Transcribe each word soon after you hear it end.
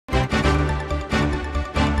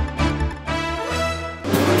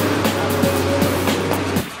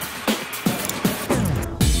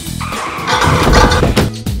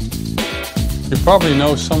probably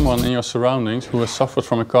know someone in your surroundings who has suffered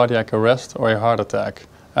from a cardiac arrest or a heart attack.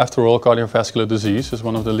 After all, cardiovascular disease is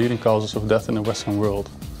one of the leading causes of death in the Western world.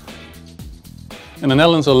 In the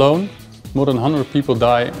Netherlands alone, more than 100 people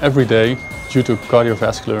die every day due to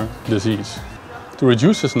cardiovascular disease. To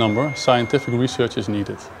reduce this number, scientific research is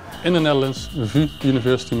needed. In the Netherlands, VU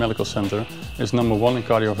University Medical Center is #1 in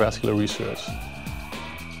cardiovascular research.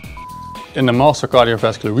 In the Master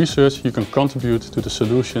Cardiovascular Research, you can contribute to the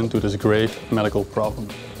solution to this grave medical problem.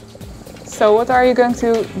 So what are you going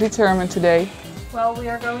to determine today? Well, we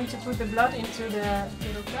are going to put the blood into the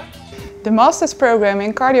little cup. The Master's Program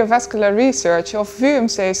in Cardiovascular Research of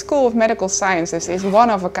VUmc School of Medical Sciences is one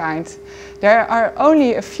of a kind. There are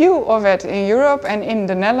only a few of it in Europe, and in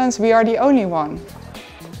the Netherlands we are the only one.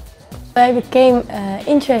 I became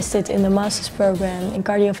interested in the Master's Program in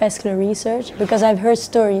Cardiovascular Research because I've heard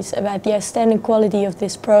stories about the outstanding quality of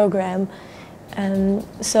this program.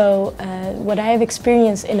 What I have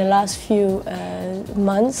experienced in the last few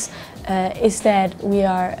months is that we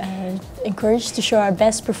are encouraged to show our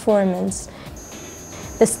best performance.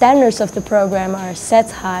 The standards of the program are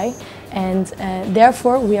set high, and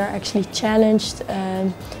therefore we are actually challenged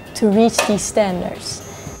to reach these standards.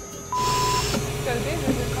 So this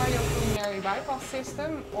is a cardiopulmonary bypass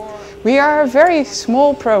system, or? We are a very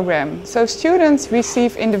small program, so students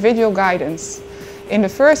receive individual guidance. In the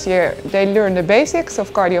first year they learn the basics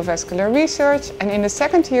of cardiovascular research, and in the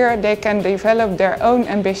second year they can develop their own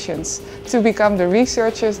ambitions to become the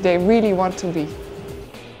researchers they really want to be.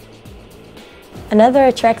 Another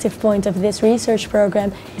attractive point of this research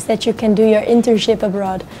program is that you can do your internship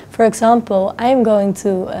abroad. For example, I am going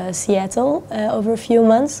to Seattle over a few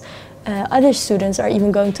months. Other students are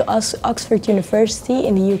even going to Oxford University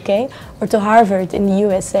in the UK or to Harvard in the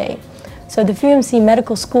USA. So the VUmc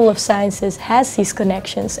Medical School of Sciences has these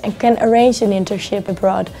connections and can arrange an internship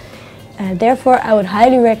abroad. Therefore, I would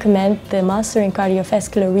highly recommend the Master in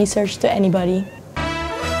Cardiovascular Research to anybody.